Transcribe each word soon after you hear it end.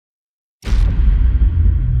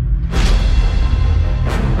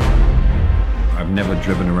I've never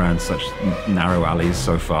driven around such narrow alleys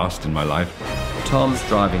so fast in my life. Tom's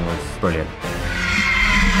driving was brilliant.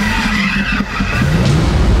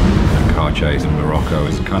 The car chase in Morocco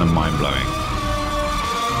is kind of mind-blowing.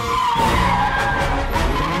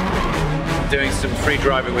 Doing some free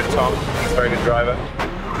driving with Tom. He's a very good driver.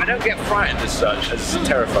 I don't get frightened as such, as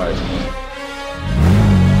terrified.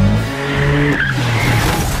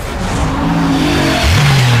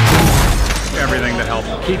 Everything to help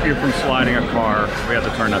keep you from sliding a car. We had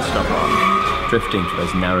to turn that stuff off. Drifting through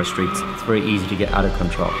those narrow streets, it's very easy to get out of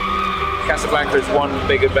control. Casablanca is one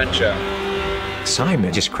big adventure.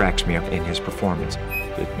 Simon just cracks me up in his performance.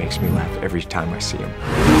 It makes me laugh every time I see him.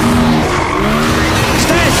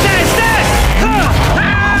 Stay!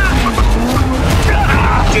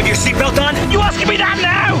 Do you have your seatbelt on? You asking me that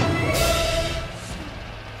now?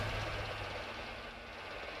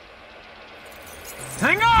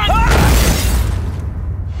 Hang on!